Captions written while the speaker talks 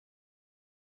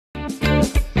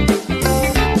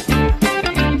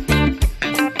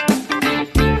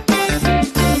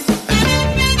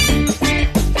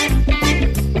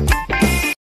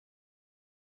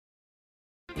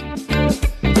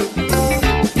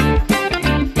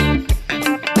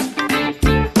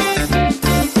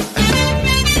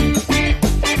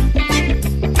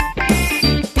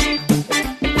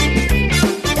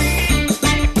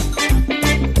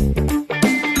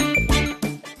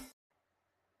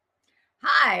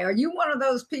Why? Are you one of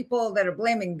those people that are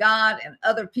blaming God and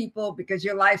other people because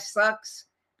your life sucks,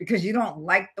 because you don't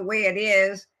like the way it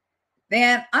is?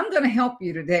 Then I'm going to help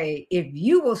you today if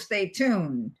you will stay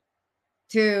tuned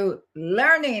to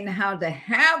learning how to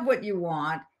have what you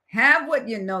want, have what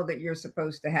you know that you're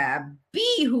supposed to have,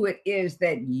 be who it is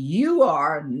that you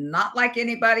are, not like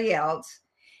anybody else.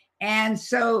 And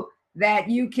so that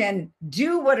you can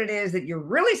do what it is that you're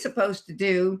really supposed to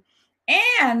do.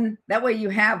 And that way you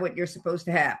have what you're supposed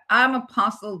to have. I'm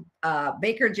Apostle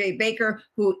Bacer J. Baker,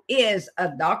 who is a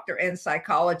doctor in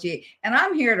psychology. And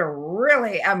I'm here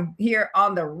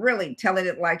on the Really Telling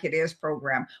It Like It Is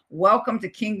program. Welcome to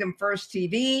Kingdom First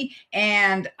TV.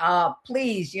 And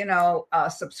please,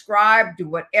 subscribe to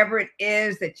whatever it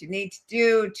is that you need to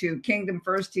do to Kingdom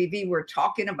First TV. We're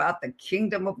talking about the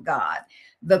kingdom of God,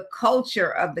 the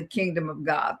culture of the kingdom of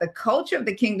God. The culture of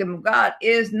the kingdom of God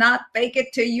is not fake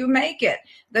it till you make it.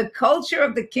 The culture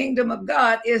of the kingdom of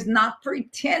God is not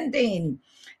pretending.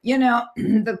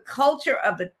 The culture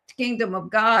of the kingdom of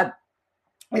God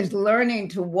is learning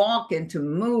to walk and to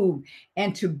move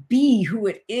and to be who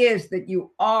it is that you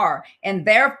are. And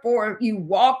therefore you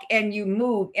walk and you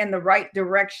move in the right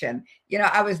direction.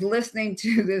 I was listening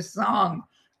to this song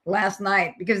last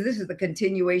night because this is the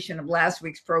continuation of last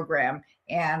week's program.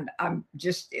 And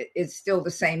it's still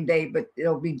the same day, but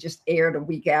it'll be just aired a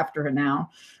week after now.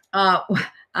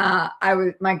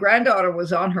 My granddaughter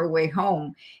was on her way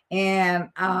home, and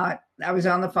I was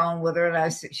on the phone with her,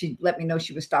 and she let me know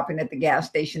she was stopping at the gas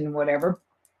station and whatever.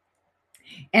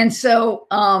 And so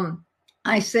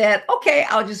I said, okay,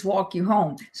 I'll just walk you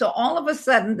home. So all of a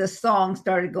sudden, the song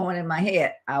started going in my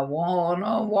head. I want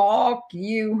to walk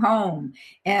you home.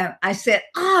 And I said,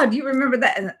 do you remember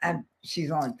that? And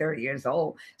she's only 30 years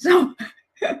old. So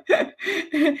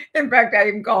in fact, I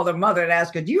even called her mother and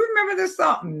asked her, do you remember this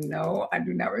song? No, I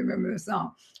do not remember this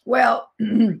song. Well,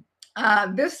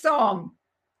 this song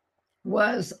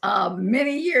was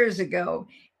many years ago.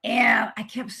 And I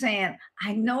kept saying,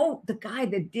 I know the guy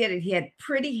that did it. He had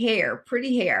pretty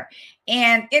hair.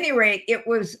 And any rate, it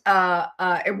was,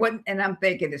 it wasn't, and I'm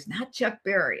thinking, it's not Chuck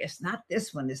Berry. It's not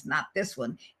this one.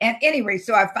 And anyway,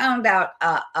 so I found out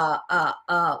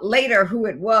later who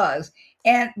it was.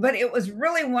 But it was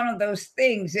really one of those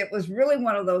things. It was really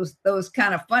one of those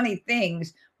kind of funny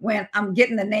things when I'm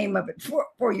getting the name of it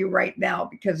for you right now,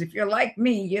 because if you're like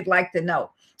me, you'd like to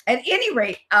know. At any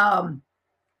rate, I'll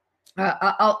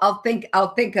think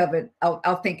of it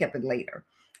later.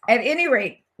 At any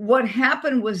rate, what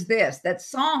happened was that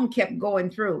song kept going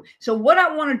through. So what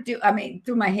I want to do,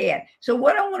 through my head. So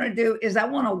what I want to do is I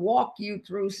want to walk you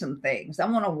through some things. I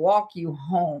want to walk you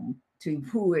home to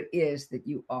who it is that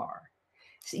you are.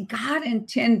 See, God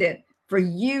intended for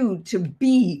you to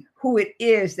be who it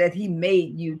is that he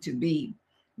made you to be.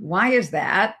 Why is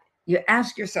that? You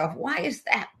ask yourself, why is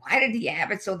that? Why did he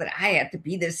have it so that I had to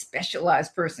be this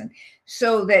specialized person?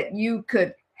 So that you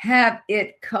could have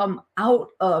it come out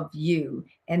of you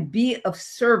and be of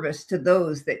service to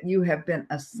those that you have been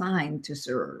assigned to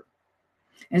serve.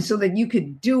 And so that you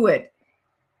could do it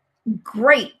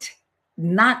great,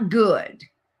 not good,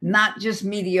 not just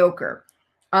mediocre.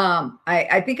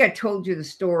 I think I told you the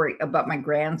story about my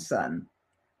grandson.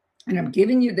 And I'm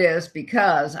giving you this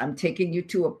because I'm taking you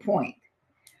to a point.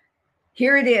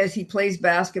 Here it is. He plays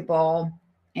basketball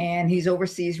and he's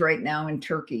overseas right now in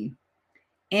Turkey.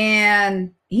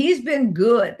 And he's been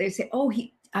good. They say,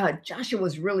 Joshua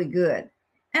was really good.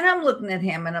 And I'm looking at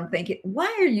him and I'm thinking, why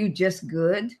are you just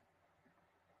good?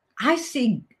 I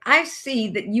see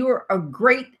that you're a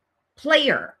great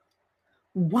player.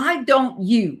 Why don't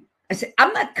you? I said,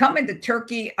 I'm not coming to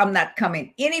Turkey. I'm not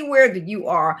coming anywhere that you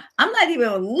are. I'm not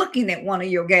even looking at one of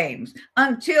your games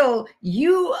until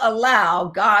you allow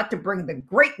God to bring the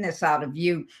greatness out of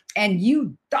you and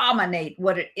you dominate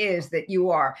what it is that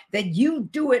you are, that you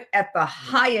do it at the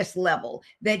highest level,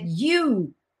 that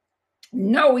you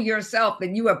know yourself,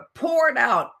 that you have poured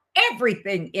out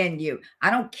everything in you. I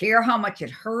don't care how much it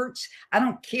hurts. I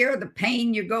don't care the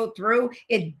pain you go through.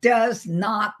 It does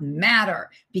not matter,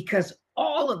 because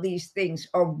all of these things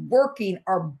are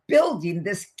building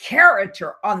this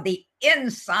character on the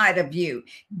inside of you.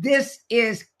 This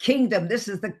is kingdom. This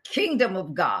is the kingdom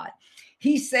of God.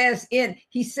 He says in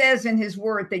his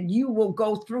word that you will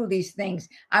go through these things.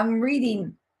 I'm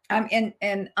in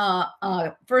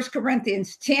 1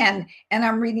 Corinthians 10, and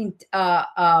I'm reading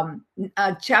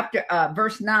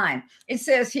verse 9. It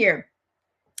says here,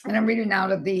 and I'm reading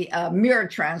out of the Mirror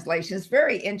translation. It's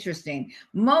very interesting.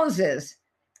 Moses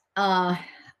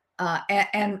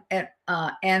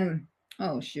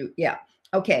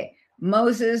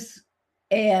Moses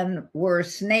and were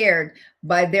snared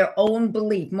by their own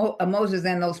belief. Moses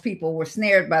and those people were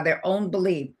snared by their own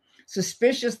belief,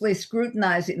 suspiciously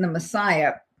scrutinizing the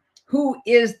Messiah, who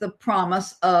is the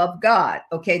promise of God.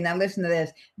 Okay, now listen to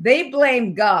this. They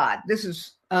blame God.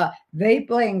 They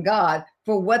blame God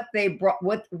for what they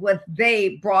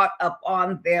brought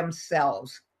upon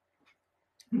themselves.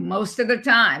 Most of the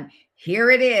time,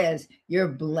 here it is. You're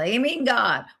blaming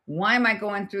God. Why am I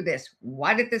going through this?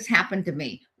 Why did this happen to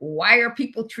me? Why are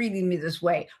people treating me this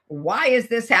way? Why is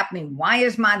this happening? Why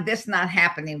is this not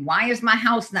happening? Why is my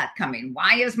house not coming?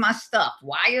 Why is my stuff?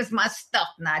 Why is my stuff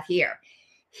not here?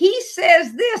 He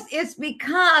says this, it's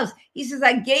because he says,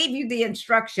 I gave you the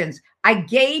instructions. I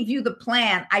gave you the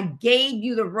plan. I gave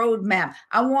you the roadmap.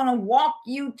 I want to walk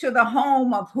you to the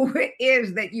home of who it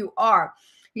is that you are.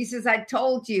 He says, I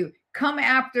told you, come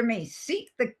after me,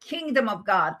 seek the kingdom of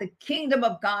God, the kingdom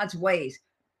of God's ways.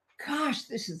 Gosh,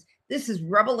 this is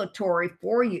revelatory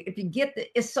for you. If you get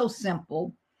it's so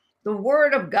simple. The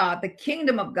word of God, the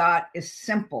kingdom of God is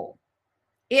simple.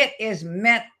 It is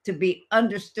meant to be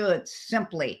understood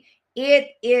simply.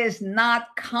 It is not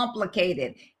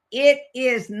complicated. It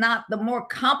is not, the more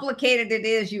complicated it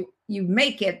is, you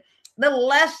make it, the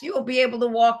less you'll be able to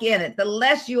walk in it, the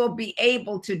less you'll be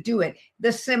able to do it.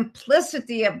 The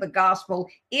simplicity of the gospel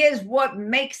is what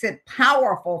makes it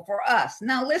powerful for us.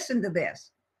 Now, listen to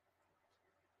this.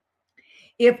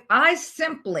 If I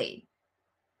simply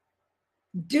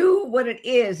do what it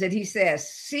is that he says,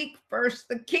 seek first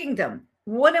the kingdom.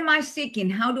 What am I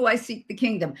seeking? How do I seek the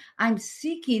kingdom? I'm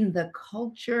seeking the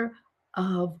culture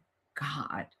of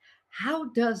God. How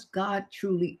does God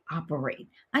truly operate?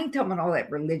 I ain't talking about all that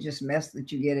religious mess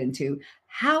that you get into.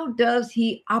 How does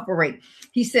he operate?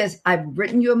 He says, I've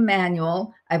written you a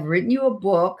manual. I've written you a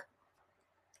book.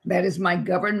 That is my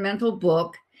governmental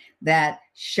book that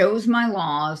shows my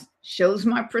laws, shows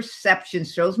my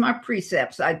perceptions, shows my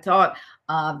precepts. I taught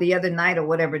the other night or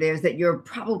whatever it is that you're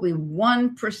probably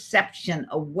one perception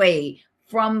away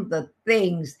from the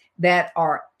things that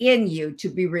are in you to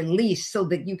be released so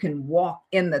that you can walk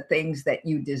in the things that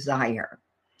you desire.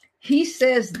 He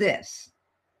says this,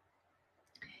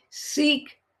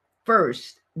 seek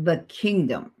first the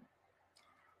kingdom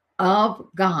of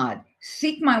God.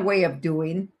 Seek my way of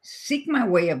doing, seek my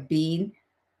way of being.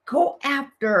 Go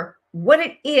after what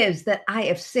it is that I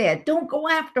have said. Don't go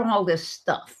after all this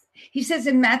stuff. He says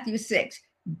in Matthew 6,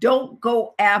 don't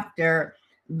go after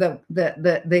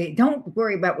don't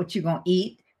worry about what you're going to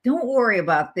eat. Don't worry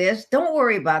about this. Don't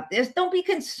worry about this. Don't be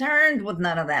concerned with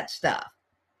none of that stuff.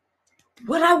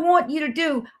 What I want you to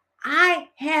do, I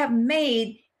have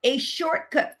made a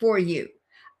shortcut for you.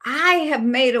 I have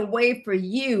made a way for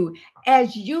you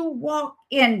as you walk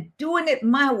in doing it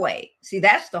my way. See,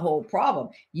 that's the whole problem.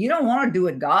 You don't want to do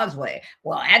it God's way.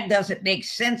 Well, that doesn't make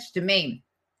sense to me.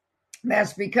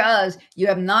 That's because you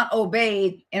have not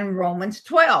obeyed in Romans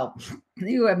 12.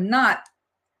 You have not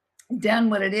done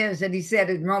what it is that he said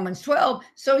in Romans 12.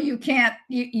 So you can't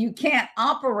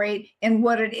operate in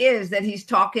what it is that he's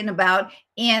talking about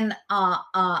in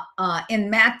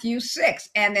Matthew 6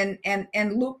 and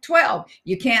in Luke 12.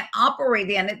 You can't operate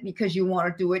in it because you want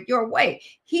to do it your way.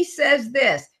 He says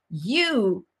this,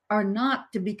 you are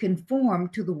not to be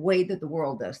conformed to the way that the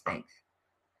world does things.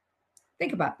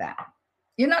 Think about that.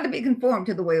 You're not to be conformed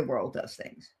to the way the world does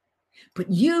things, but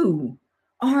you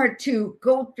are to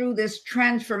go through this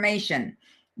transformation,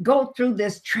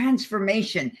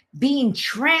 being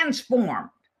transformed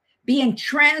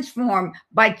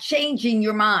by changing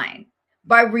your mind,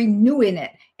 by renewing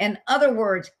it. In other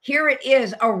words, here it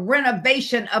is, a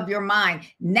renovation of your mind.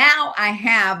 Now I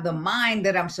have the mind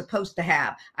that I'm supposed to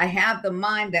have. I have the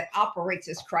mind that operates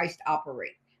as Christ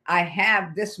operates. I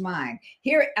have this mind.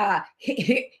 Here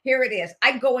it is.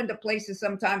 I go into places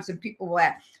sometimes and people will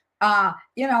ask,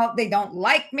 they don't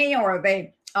like me, or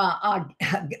they,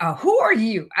 who are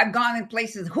you? I've gone in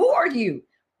places. Who are you?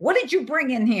 What did you bring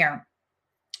in here?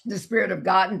 The Spirit of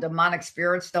God and demonic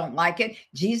spirits don't like it.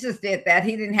 Jesus did that.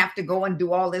 He didn't have to go and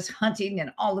do all this hunting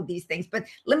and all of these things. But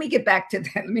let me get back to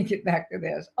that. Let me get back to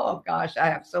this. Oh gosh, I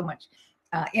have so much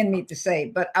in me to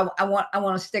say, but I want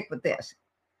to stick with this.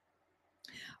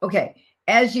 Okay,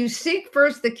 as you seek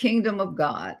first the kingdom of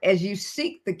God,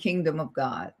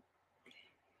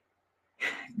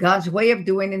 God's way of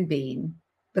doing and being,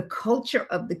 the culture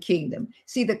of the kingdom.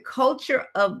 See, the culture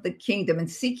of the kingdom and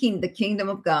seeking the kingdom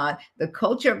of God, the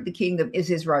culture of the kingdom is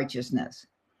his righteousness.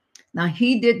 Now,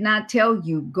 he did not tell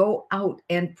you, go out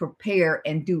and prepare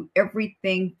and do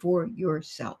everything for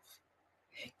yourself.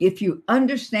 If you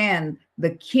understand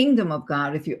the kingdom of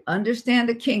God, if you understand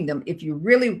the kingdom, if you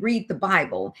really read the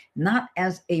Bible, not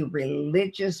as a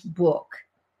religious book,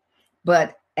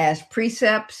 but as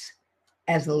precepts,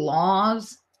 as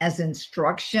laws, as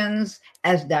instructions,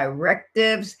 as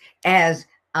directives, as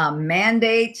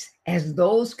mandates, as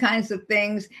those kinds of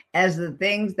things, as the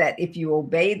things that if you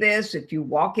obey this, if you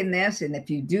walk in this, and if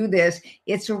you do this,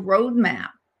 it's a roadmap.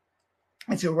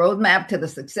 It's a roadmap to the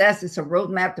success. It's a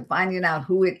roadmap to finding out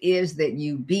who it is that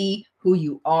you be, who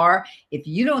you are. If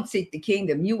you don't seek the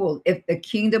kingdom, you will, if the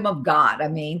kingdom of God, I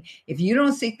mean, if you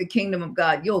don't seek the kingdom of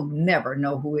God, you'll never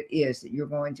know who it is that you're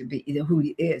going to be, who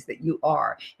it is that you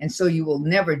are. And so you will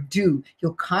never do,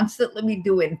 you'll constantly be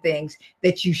doing things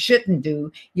that you shouldn't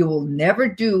do. You will never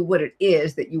do what it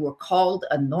is that you were called,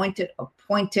 anointed,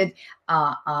 appointed,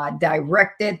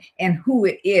 directed, and who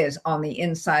it is on the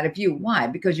inside of you. Why?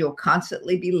 Because you'll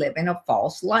constantly be living a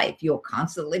false life. You'll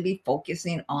constantly be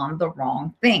focusing on the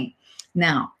wrong thing.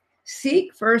 Now,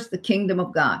 seek first the kingdom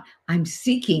of God. I'm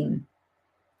seeking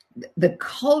the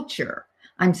culture.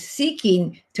 I'm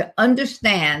seeking to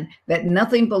understand that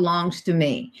nothing belongs to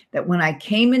me, that when I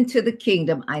came into the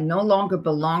kingdom, I no longer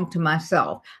belong to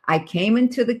myself. I came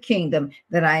into the kingdom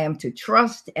that I am to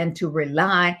trust and to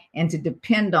rely and to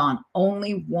depend on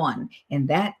only one, and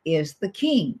that is the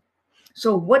King.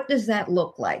 So what does that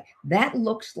look like? That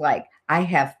looks like I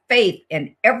have faith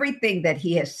in everything that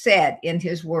he has said in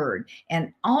his word,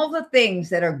 and all the things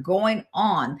that are going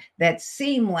on that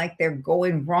seem like they're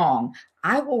going wrong.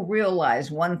 I will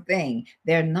realize one thing: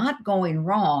 they're not going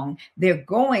wrong. They're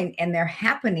going and they're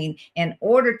happening in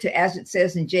order to, as it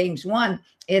says in James 1,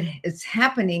 it's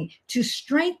happening to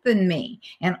strengthen me.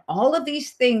 And all of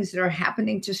these things that are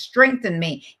happening to strengthen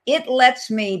me, it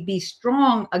lets me be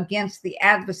strong against the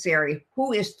adversary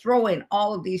who is throwing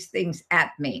all of these things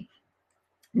at me.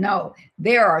 No,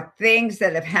 there are things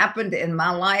that have happened in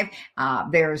my life.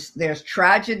 There's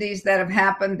tragedies that have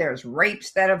happened. There's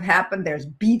rapes that have happened. There's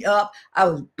beat up. I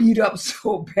was beat up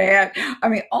so bad. I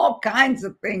mean, all kinds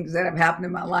of things that have happened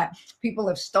in my life. People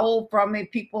have stole from me.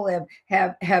 People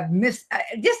have missed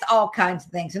just all kinds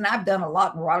of things. And I've done a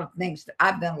lot of rotten things.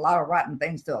 I've done a lot of rotten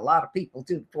things to a lot of people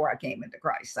too before I came into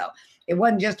Christ. So it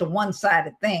wasn't just a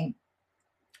one-sided thing.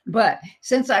 But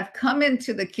since I've come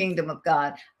into the kingdom of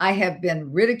God, I have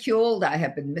been ridiculed. I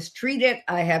have been mistreated.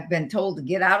 I have been told to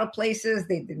get out of places.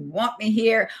 They didn't want me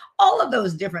here. All of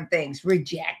those different things,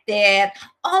 rejected,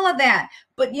 all of that.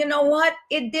 But you know what?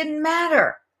 It didn't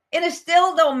matter. And it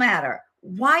still don't matter.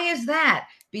 Why is that?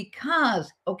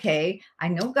 Because, okay, I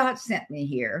know God sent me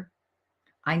here.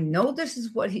 I know this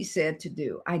is what he said to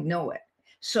do. I know it.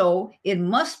 So it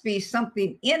must be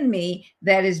something in me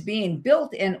that is being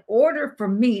built in order for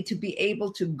me to be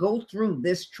able to go through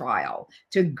this trial,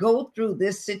 to go through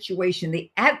this situation.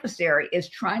 The adversary is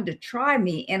trying to try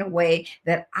me in a way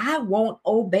that I won't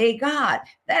obey God.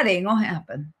 That ain't gonna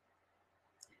happen.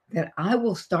 That I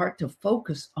will start to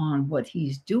focus on what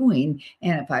he's doing.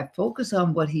 And if I focus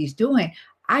on what he's doing,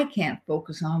 I can't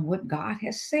focus on what God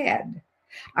has said.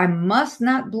 I must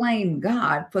not blame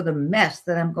God for the mess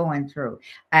that I'm going through.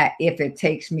 If it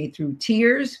takes me through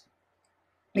tears,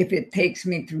 if it takes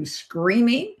me through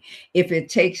screaming, if it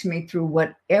takes me through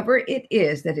whatever it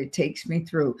is that it takes me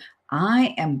through,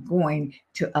 I am going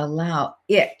to allow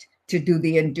it to do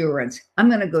the endurance. I'm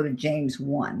going to go to James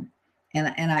 1.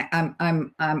 And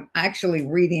I'm actually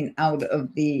reading out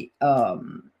of the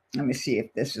let me see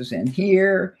if this is in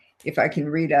here, if I can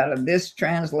read out of this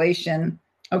translation.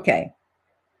 Okay.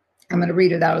 I'm going to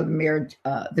read it out of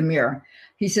the mirror.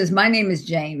 He says, my name is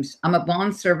James. I'm a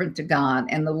bondservant to God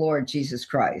and the Lord Jesus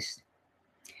Christ.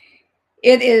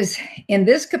 It is in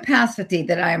this capacity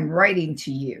that I am writing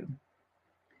to you.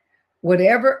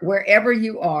 Wherever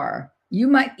you are, you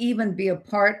might even be a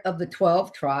part of the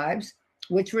 12 tribes,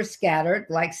 which were scattered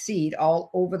like seed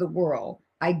all over the world.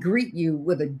 I greet you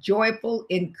with a joyful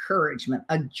encouragement,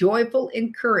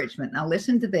 Now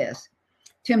listen to this.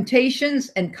 Temptations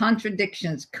and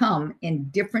contradictions come in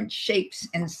different shapes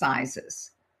and sizes,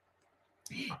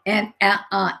 and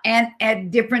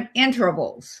at different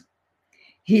intervals.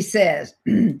 He says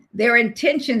their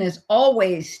intention is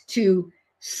always to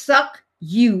suck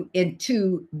you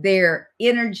into their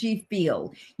energy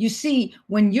field. You see,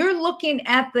 when you're looking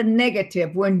at the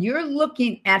negative, when you're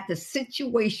looking at the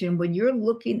situation, when you're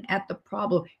looking at the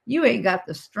problem, you ain't got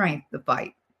the strength to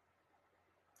fight.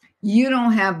 You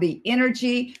don't have the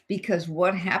energy, because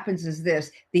what happens is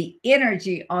this: the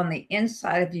energy on the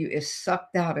inside of you is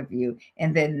sucked out of you.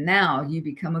 And then now you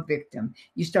become a victim.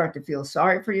 You start to feel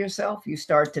sorry for yourself. You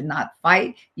start to not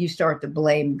fight. You start to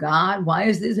blame God. Why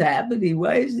is this happening?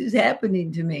 Why is this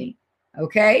happening to me?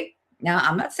 Okay. Now,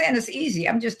 I'm not saying it's easy.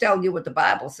 I'm just telling you what the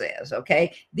Bible says.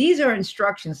 Okay. These are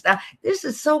instructions. Now, this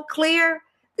is so clear.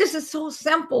 This is so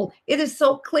simple. It is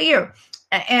so clear.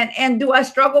 And do I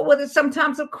struggle with it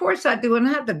sometimes? Of course I do. And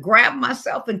I have to grab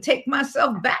myself and take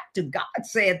myself back to God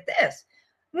said this.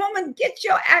 Woman, get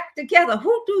your act together.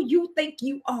 Who do you think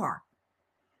you are?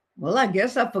 Well, I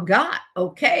guess I forgot.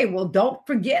 Okay, well, don't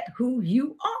forget who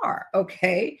you are.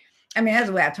 Okay. I mean, that's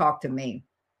the way I talk to me.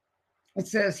 It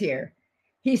says here,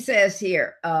 he says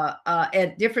here,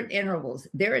 at different intervals,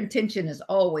 their intention is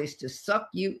always to suck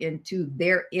you into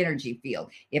their energy field.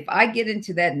 If I get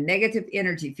into that negative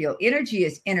energy field, energy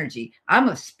is energy. I'm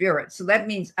a spirit, so that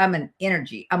means I'm an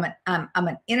energy. I'm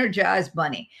an energized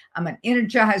bunny. I'm an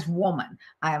energized woman.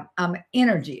 I'm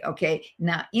energy. Okay,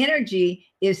 now energy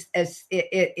is as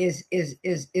is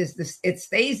this. It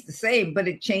stays the same, but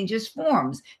it changes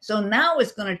forms. So now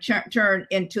it's going to turn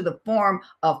into the form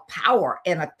of power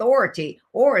and authority,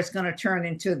 or it's going to turn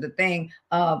into the thing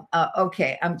of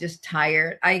okay, I'm just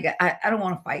tired. I don't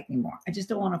want to fight anymore. I just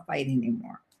don't want to fight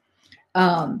anymore.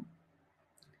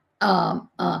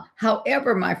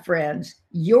 However, my friends,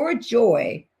 your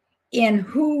joy in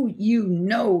who you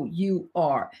know you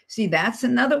are. See, that's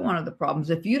another one of the problems.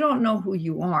 If you don't know who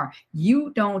you are,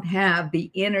 you don't have the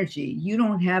energy, you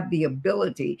don't have the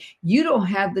ability, you don't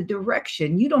have the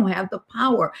direction, you don't have the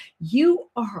power. You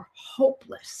are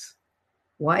hopeless.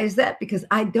 Why is that? Because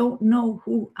I don't know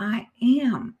who I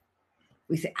am.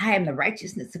 We say, I am the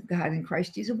righteousness of God in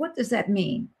Christ Jesus. What does that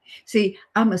mean? See,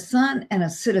 I'm a son and a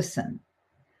citizen.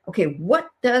 Okay,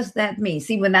 what does that mean?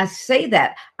 See, when I say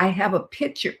that, I have a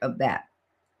picture of that.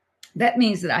 That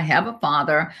means that I have a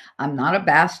father. I'm not a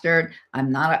bastard.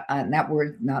 I'm not that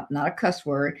word, not a cuss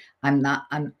word. I'm not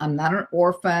an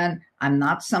orphan. I'm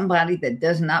not somebody that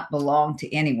does not belong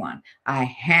to anyone.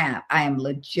 I am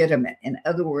legitimate. In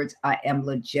other words, I am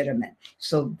legitimate.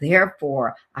 So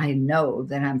therefore, I know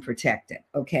that I'm protected.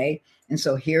 Okay. And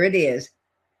so here it is.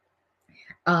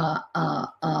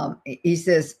 He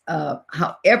says,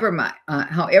 however, my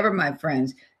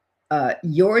friends,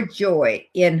 your joy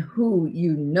in who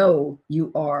you know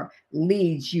you are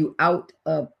leads you out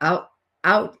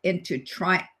into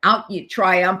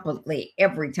triumphantly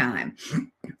every time.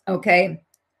 Okay.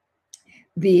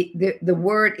 The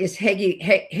word is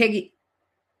hegi.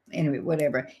 Anyway,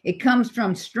 whatever. It comes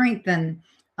from strengthen,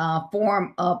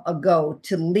 form of ago,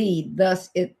 to lead. Thus,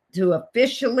 it to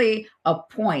officially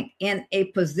appoint in a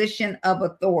position of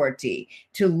authority,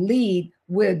 to lead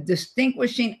with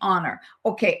distinguishing honor.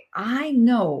 Okay, I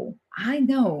know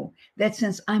that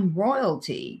since I'm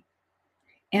royalty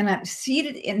and I'm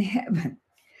seated in heaven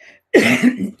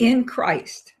in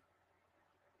Christ,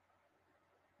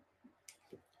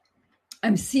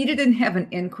 I'm seated in heaven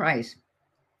in Christ.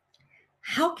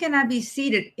 How can I be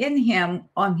seated in him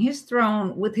on his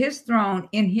throne, with his throne,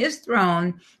 in his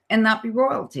throne, and not be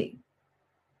royalty?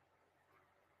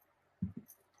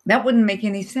 That wouldn't make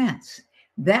any sense.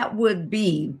 That would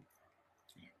be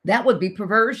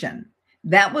perversion.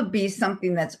 That would be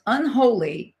something that's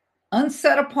unholy,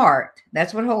 unset apart.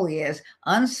 That's what holy is,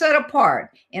 unset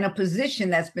apart, in a position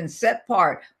that's been set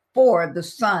apart for the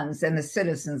sons and the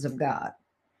citizens of God,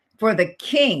 for the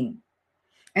king.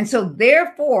 And so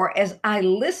therefore, as I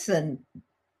listen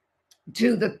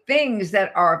to the things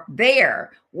that are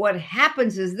there, what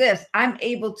happens is this: I'm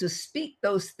able to speak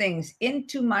those things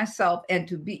into myself and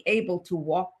to be able to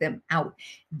walk them out.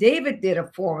 David did a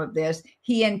form of this.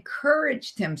 He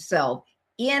encouraged himself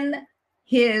in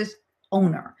his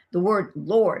owner. The word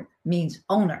Lord means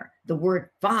owner. The word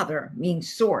Father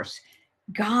means source.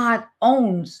 God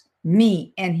owns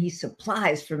me and he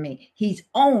supplies for me. He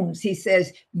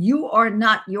says, you are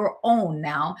not your own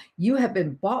now. You have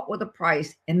been bought with a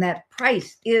price, and that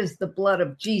price is the blood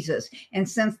of Jesus. And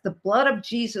since the blood of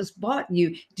Jesus bought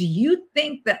you, do you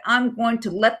think that I'm going to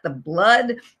let the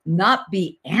blood not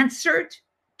be answered?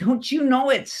 Don't you know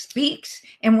it speaks?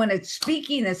 And when it's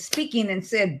speaking and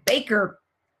said, Baker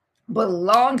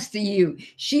belongs to you.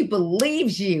 She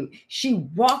believes you. She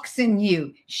walks in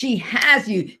you. She has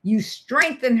you. You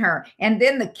strengthen her. And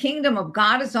then the kingdom of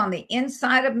God is on the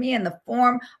inside of me in the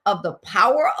form of the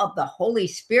power of the Holy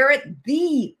Spirit,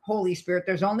 the Holy Spirit.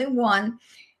 There's only one.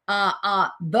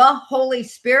 The Holy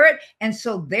Spirit. And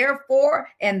so therefore,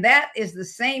 and that is the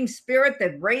same spirit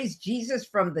that raised Jesus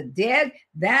from the dead.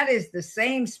 That is the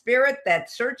same spirit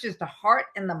that searches the heart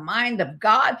and the mind of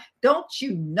God. Don't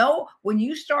you know, when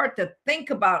you start to think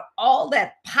about all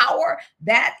that power,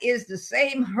 that is the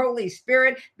same Holy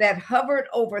Spirit that hovered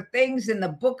over things in the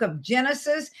book of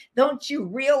Genesis. Don't you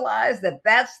realize that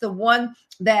that's the one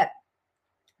that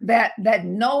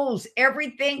knows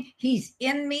everything? He's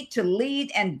in me to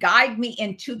lead and guide me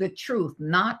into the truth,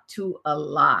 not to a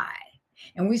lie.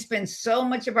 And we spend so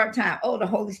much of our time, oh, the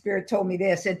Holy Spirit told me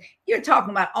this, and you're talking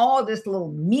about all this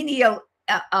little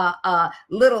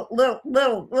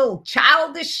little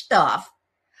childish stuff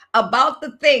about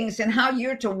the things and how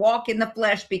you're to walk in the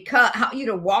flesh, because how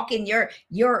you're to walk in your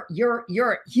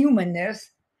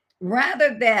humanness,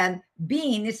 rather than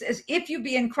being. It says, if you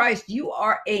be in Christ, you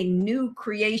are a new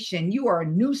creation. You are a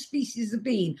new species of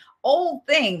being. Old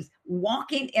things,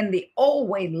 walking in the old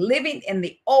way, living in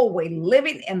the old way,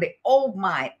 living in the old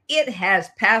mind, it has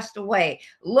passed away.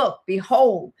 Look,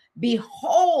 behold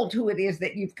who it is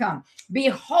that you've come.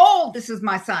 Behold, this is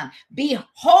my son.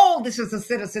 Behold, this is a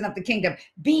citizen of the kingdom.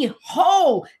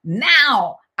 Behold,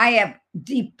 now I have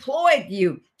deployed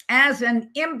you as an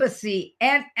embassy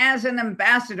and as an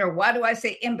ambassador. Why do I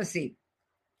say embassy?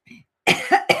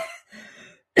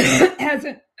 As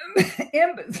an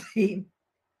embassy.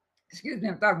 Excuse me,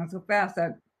 I'm talking so fast I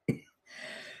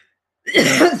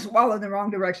swallowed the wrong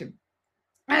direction.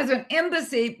 As an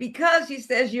embassy, because he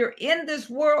says you're in this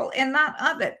world and not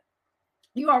of it.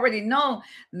 You already know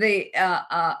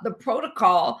the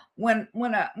protocol when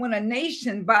a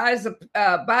nation buys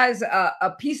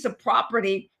a piece of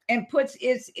property and puts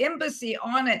its embassy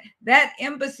on it. That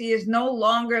embassy is no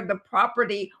longer the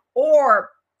property or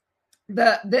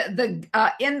the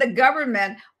in the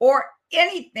government or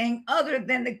anything other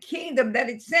than the kingdom that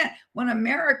it sent. When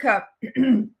America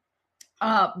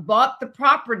bought the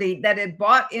property that it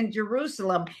bought in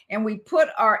Jerusalem, and we put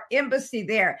our embassy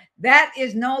there, that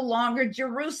is no longer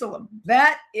Jerusalem.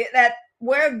 That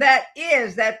where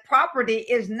that property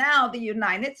is now the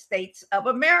United States of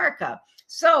America.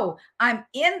 So I'm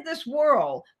in this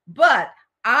world, but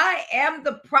I am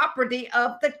the property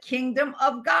of the kingdom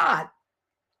of God.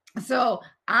 So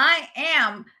I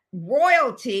am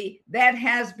royalty that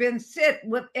has been set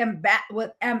with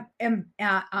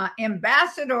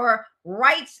ambassador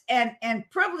rights and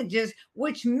privileges,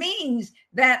 which means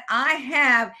that I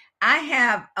have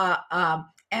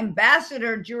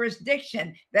ambassador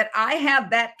jurisdiction, that I have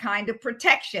that kind of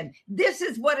protection. This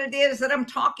is what it is that I'm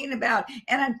talking about.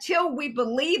 And until we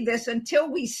believe this,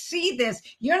 until we see this,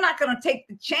 you're not going to take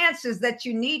the chances that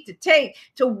you need to take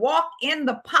to walk in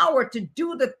the power to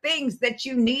do the things that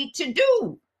you need to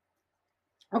do.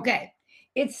 Okay,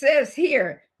 it says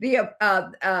here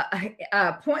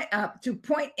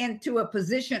point into a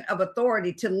position of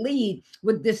authority, to lead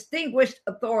with distinguished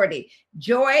authority.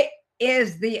 Joy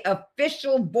is the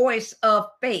official voice of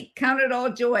faith. Count it all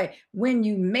joy when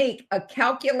you make a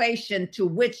calculation to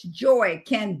which joy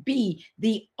can be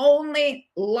the only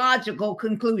logical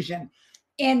conclusion.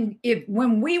 And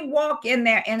when we walk in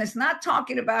there, and it's not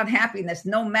talking about happiness,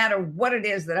 no matter what it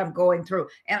is that I'm going through,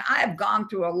 and I have gone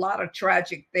through a lot of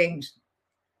tragic things.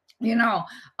 You know,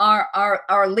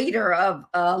 our leader of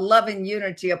Love and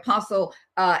Unity, Apostle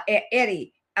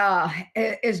Eddie,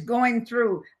 is going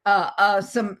through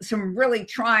some really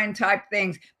trying type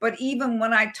things. But even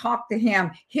when I talk to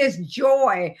him, his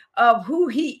joy of who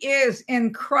he is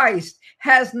in Christ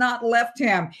has not left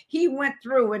him. He went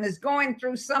through and is going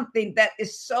through something that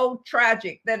is so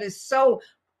tragic, that is so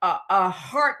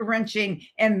heart-wrenching,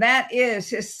 and that is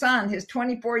his son, his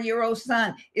 24-year-old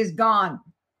son, is gone.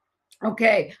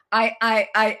 Okay,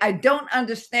 I don't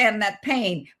understand that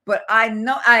pain, but I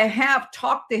know I have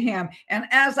talked to him, and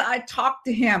as I talk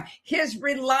to him, his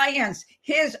reliance,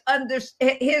 his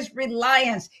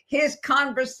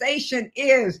conversation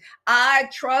is, I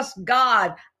trust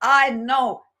God. I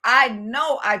know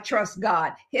I trust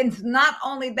God. It's not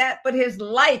only that, but his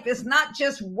life is not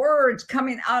just words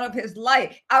coming out of his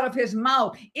life, out of his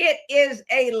mouth. It is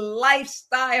a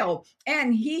lifestyle.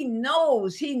 And he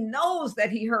knows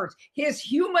that he hurts. His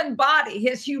human body,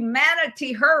 his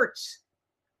humanity hurts,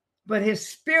 but his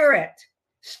spirit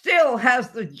still has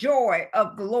the joy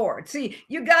of the Lord. See,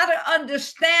 you got to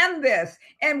understand this.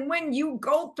 And when you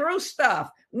go through stuff,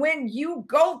 when you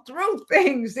go through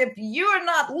things, if you're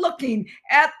not looking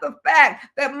at the fact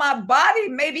that my body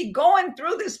may be going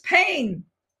through this pain,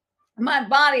 my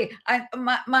body,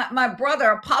 my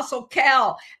brother, Apostle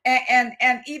Cal,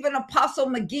 and even Apostle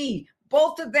McGee,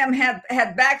 both of them had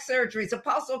back surgeries.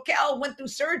 Apostle Cal went through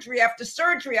surgery after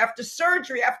surgery after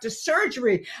surgery after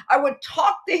surgery. I would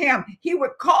talk to him. He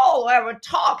would call. I would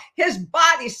talk. His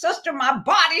body, sister, my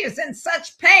body is in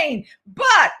such pain.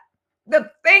 But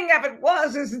the thing of it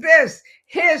is this: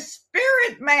 his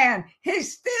spirit, man,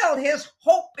 his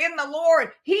hope in the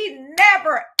Lord. He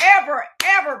never, ever,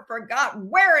 ever forgot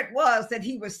where it was that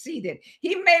he was seated.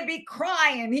 He may be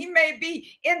crying. He may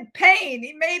be in pain.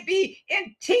 He may be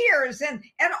in tears and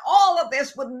all of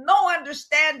this with no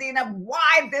understanding of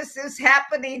why this is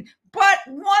happening. But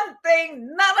one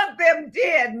thing none of them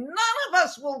did, none of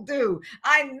us will do.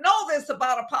 I know this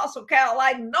about Apostle Cal.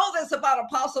 I know this about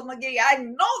Apostle McGee. I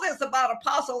know this about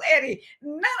Apostle Eddie.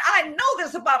 I know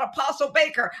this about Apostle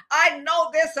Baker. I know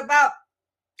this about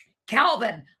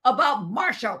Calvin, about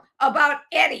Marshall, about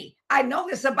Eddie. I know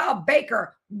this about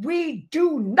Baker. We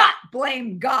do not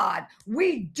blame God.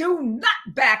 We do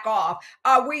not back off.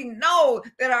 We know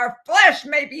that our flesh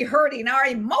may be hurting. Our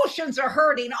emotions are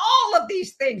hurting, all of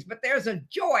these things, but there's a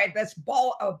joy that's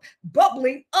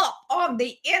bubbling up on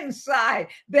the inside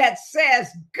that says,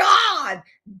 God,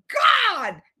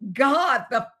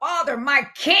 the Father, my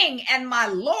King and my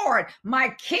Lord, my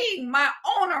King, my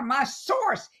owner, my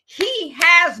source, he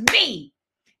has me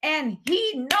and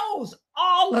he knows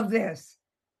all of this.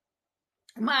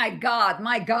 My God.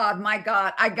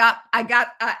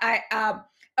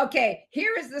 Okay,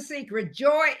 here is the secret.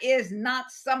 Joy is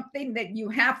not something that you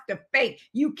have to fake.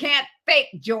 You can't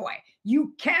fake joy.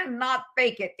 You cannot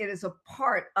fake it. It is a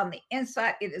part on the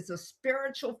inside. It is a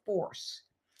spiritual force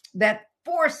that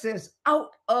forces out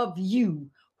of you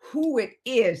who it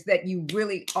is that you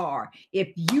really are.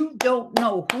 If you don't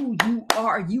know who you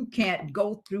are, you can't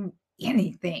go through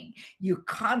anything. You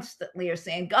constantly are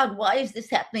saying, God, why is this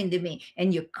happening to me?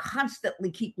 And you constantly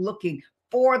keep looking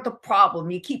for the problem.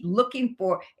 You keep looking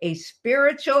for a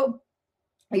spiritual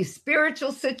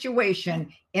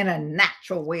situation in a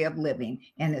natural way of living,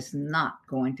 and it's not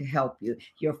going to help you.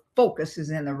 Your focus is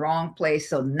in the wrong place.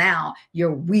 So now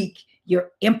you're weak,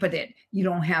 you're impotent, you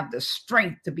don't have the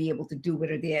strength to be able to do what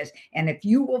it is. And if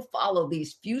you will follow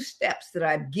these few steps that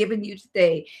I've given you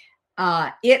today,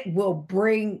 it will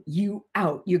bring you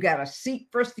out. You got to seek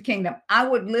first the kingdom. I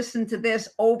would listen to this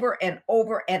over and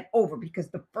over and over because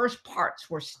the first parts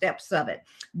were steps of it.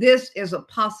 This is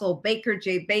Apostle Bacer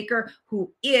J. Baker,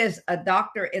 who is a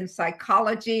doctor in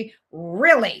psychology,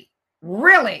 really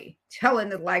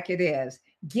telling it like it is.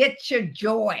 Get your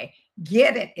joy.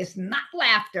 Get it. It's not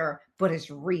laughter, but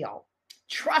it's real.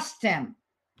 Trust him.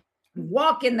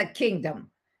 Walk in the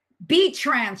kingdom. Be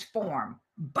transformed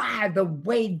by the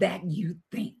way that you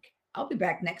think. I'll be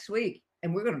back next week,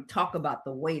 and we're going to talk about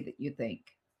the way that you think.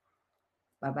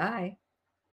 Bye-bye.